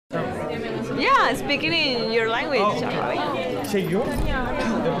Yeah, speaking in your language. Say you?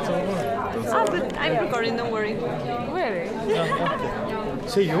 Ah, but I'm recording, don't worry. Really?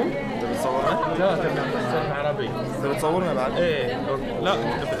 Say you? بتصورنا؟ لا تبي عربي. بتصورنا بعد؟ ايه لا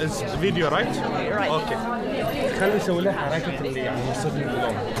فيديو رايت؟ Right. اوكي. خلي نسوي له حركة اللي يعني نصدق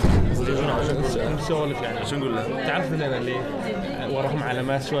اليوم. نسولف يعني. شو نقول له؟ تعرف لنا اللي وراهم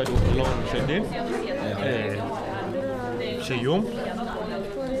علامات سود وكلهم مشدين؟ ايه. شيوم؟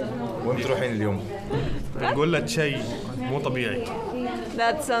 وين بتروحين اليوم؟ نقول له شيء مو طبيعي.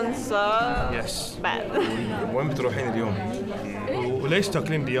 That sounds so Yes. bad. وين بتروحين اليوم؟ وليش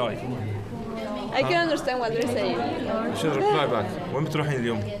تاكلين دياي؟ I can understand what they're saying. شو ريبلاي باك؟ وين بتروحين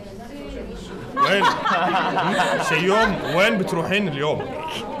اليوم؟ وين؟ شيوم وين بتروحين اليوم؟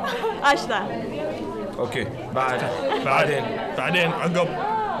 Ashta. اوكي بعدين بعدين عقب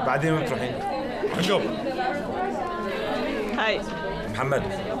بعدين وين بتروحين؟ عقب. Hi. محمد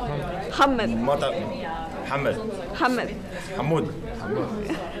Hamad. ما تعرف محمد Hamad. حمود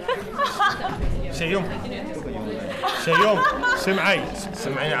شيوم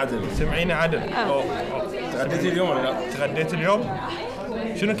سمعيني عدل سمعيني عدل. تغديتي اليوم ولا لا؟ تغديت اليوم؟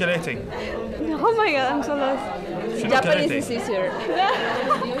 شنو كليتي؟ Oh my god, I'm so lost. شنو Japanese كليتي؟ is easier.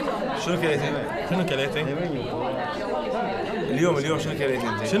 شنو كليتي؟ شنو كليتي؟ اليوم شنو كليتي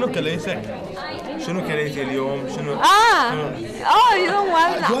انت؟ شنو كليتي؟ شنو كليتي اليوم؟ شنو؟ Oh, you don't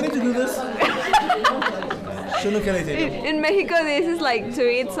want Do I that. need to do this? شنو كليتي اليوم؟ In Mexico, this is like to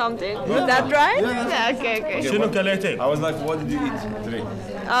eat something. Is that right? Yeah, okay. شنو كليتي؟ I was like, what did you eat today?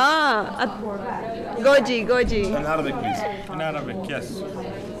 Goji. In Arabic, please. In Arabic, yes.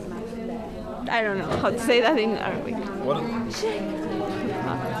 I don't know how to say that in Arabic.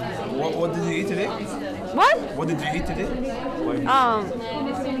 What did you eat today? What? What did you eat today?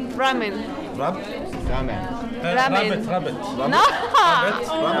 Ramen. Rab? Ramen. Rabbit. No.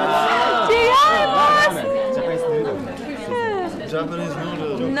 Japanese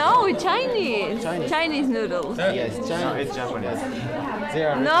noodles. No, Chinese noodles. Yes, it's Japanese. They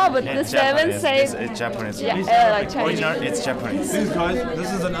are No, but the seven say It's Japanese. like Chinese. It's Japanese. Please guys,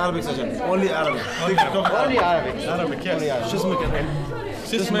 this is an Arabic session. Only Arabic. only Arabic. Arabic, yes. شو اسمك انت؟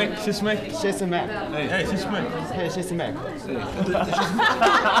 شو اسمك؟ She's a man. Hey, شو اسمك؟ Hey, she's a man. انت شو اسمك؟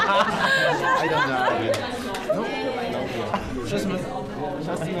 I don't know Arabic. شو اسمك؟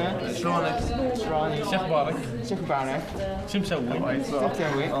 شلونك؟ شو اخبارك؟ شو اخبارك؟ شو مسوي؟ شو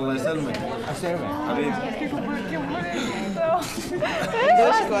تسوي؟ الله يسلمك أسرع. حبيبي.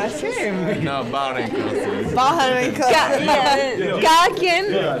 No, boring. Cada quien.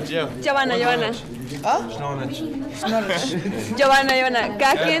 Giovanna. شلونك؟ Giovanna.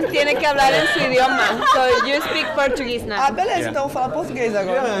 Cada quien tiene que hablar en su idioma. So you speak Portuguese now. Beleza, então fala português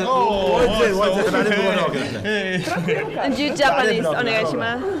agora. بعدين بقول لك. And you Japanese.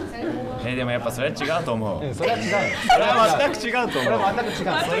 Onegaishimasu. でもやっぱそれは違うと思う。それは違う。それは全く違うと思う。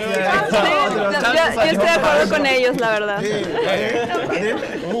 Yo estoy de acuerdo con ellos, la verdad. بعدين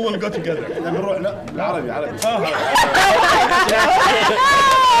هو اللي got together. بنروح لا عربي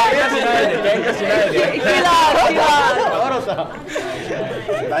Cuidado.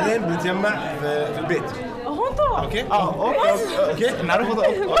 بعدين بنتجمع في البيت. اوكي؟ اوكي؟ なるほど。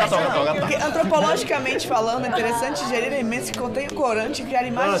分かった分かった分かった。 Porque antropologicamente falando, é interessante gerir elementos que contêm corante e criar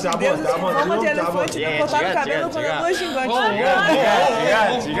imagens de deuses em forma de elefante para cortar o cabelo com línguas gigantes.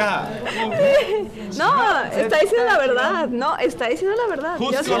 No, está diciendo la verdad. No, está diciendo la verdad.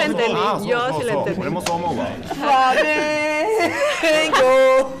 Yo sí la entendí. Yo sí la 俺 entendí. もそう思うわ。 Flamengo!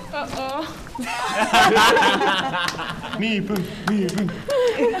 Nippon.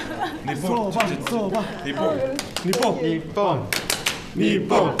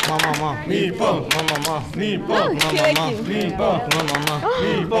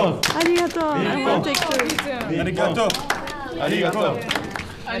 Arigato. I want to take two.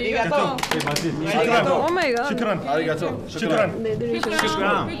 Arigato. Oh my god. شكرا.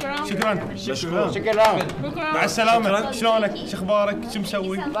 شكرا. مع السلامة. شلونك؟ شو اخبارك؟ شو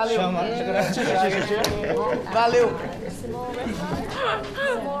مسوي؟ Valeu!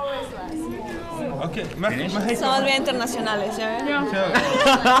 اوكي ما هيك. Somos bien internacionales, ¿ya ven?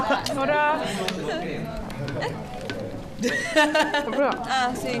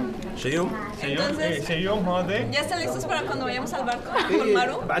 Sí. شيوم؟ Entonces, شيوم هذا. ¿ya están listos para cuando vayamos al barco con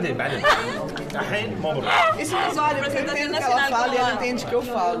Maru? بعدين الحين ما بروح. Isso não vale, porque eu entendo o que ela fala e ela entende o que eu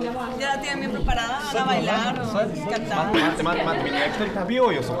falo. ¿Ya la tienen bien preparada? ¿Van a bailar o cantar? 待ってみんな焼き鳥食べよ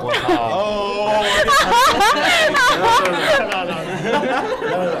うよそこは。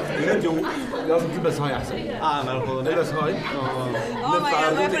لازم تلبس هاي احسن.なるほどね。تلبس هاي. Oh my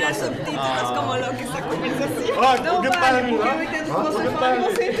god, voy a poner subtítulos como lo que esta conversación. Não vale, porque eu entendo o que você fala e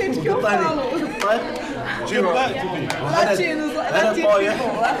você entende o que eu tiny. Right? Giro. Latinos, Latin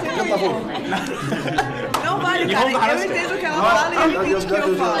people. Não vale, cara. Eu entendo o que ela fala e ele entende o que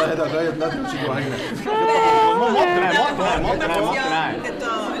eu falo.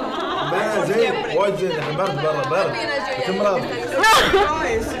 زين وايد زين الحين برد برد تمرض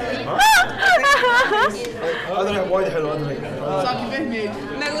هذا الحين وايد حلو هذا الحين Só que vermelho.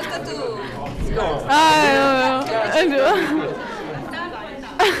 Me gusta tu.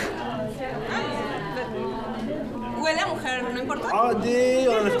 Huele a mujer, no importa. عادي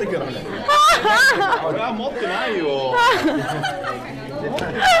ولا نفتكر احنا これは持ってないよ。持って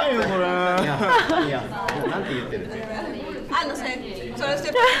ないよこれ。いや、なんて言ってる。Ah, no sé. Solo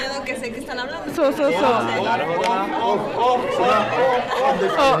estoy pretendiendo que sé que están hablando.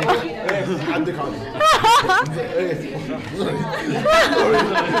 عندك عندك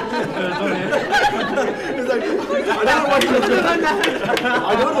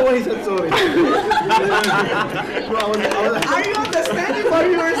I don't know why he said sorry. Are you understanding what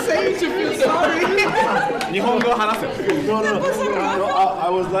you were saying to feel sorry? 日本語を話せ。 No, I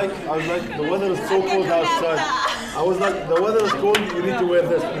was like, the weather is so cold outside. I was like, the weather is cold, you need to wear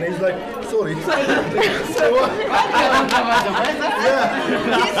this. And he's like, sorry. So what? Yeah.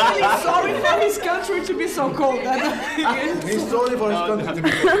 He's feeling sorry for his country to be so cold. He's sorry for his country to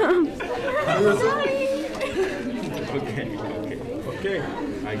be cold. Okay.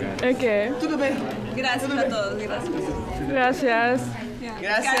 I got it. Okay. Tudo bem. Gracias a todos, gracias. Gracias.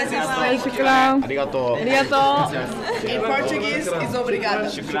 Gracias. Shukran. ありがとう。 Arigato. In Portuguese is obrigada.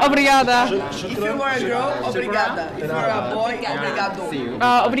 Obrigada. If you are a girl, obrigada. If you are a boy, obrigado.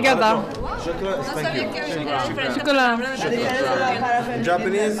 Obrigada. No sabía que había una diferencia. Shukran. In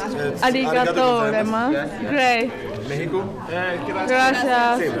Japanese, it's Arigato, Rema. Great. Mexico.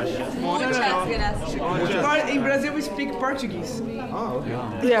 Gracias. Muchas gracias. In Brazil, we speak Portuguese. Oh, okay.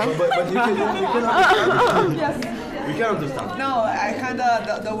 Yeah. But you can understand. Yes. You can understand. No, I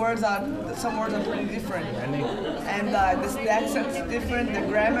kinda the words are some words are pretty different, and the accent is different, the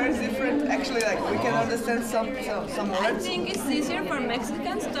grammar is different. Actually, like we can understand some I words. think it's easier for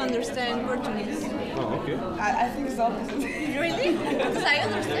Mexicans to understand Portuguese. Oh, okay. I think it's opposite. Really? Because I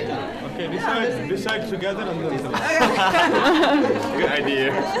understand. Okay, decide together and then Good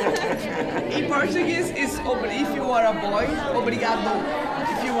idea. In Portuguese, it's if you are a boy, obrigado.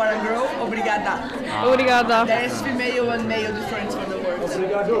 If you are a girl, obrigada. Obrigada. There is female and male difference for the words.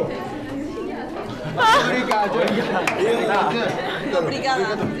 Obrigado. Obrigada.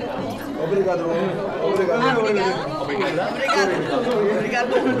 Obrigado. Obrigado.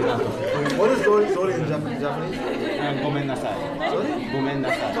 Obrigado. What is sorry in Japanese? ごめんなさい。ごめんな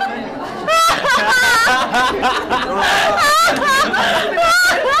さい。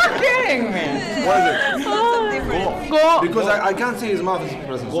 What is it? Go. Because I can't see his mouth is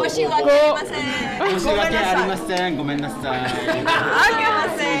present. 申し訳ありません。申し訳ありません。ごめんなさい。あけま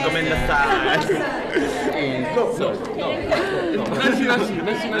せん。ごめんなさい。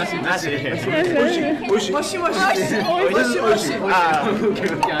なし。 Moshi moshi. Ah, okay.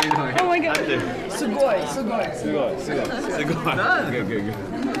 Oh my god. Sugoi. Good.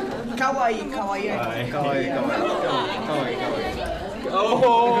 Kawaii. Oh,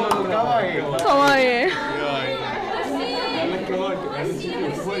 kawaii. Kawaii.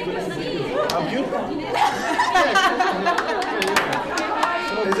 I'm cute?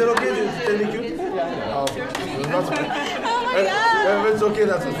 Is it okay to tell me cute? Oh, okay. That's okay. If it's okay,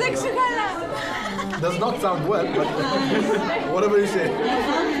 that's okay. Does not sound well, but whatever you say.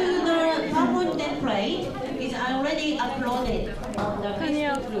 The PowerPoint template is already uploaded on the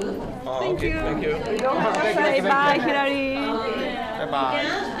Facebook group. Thank you. Bye, Hilary. Bye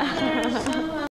bye.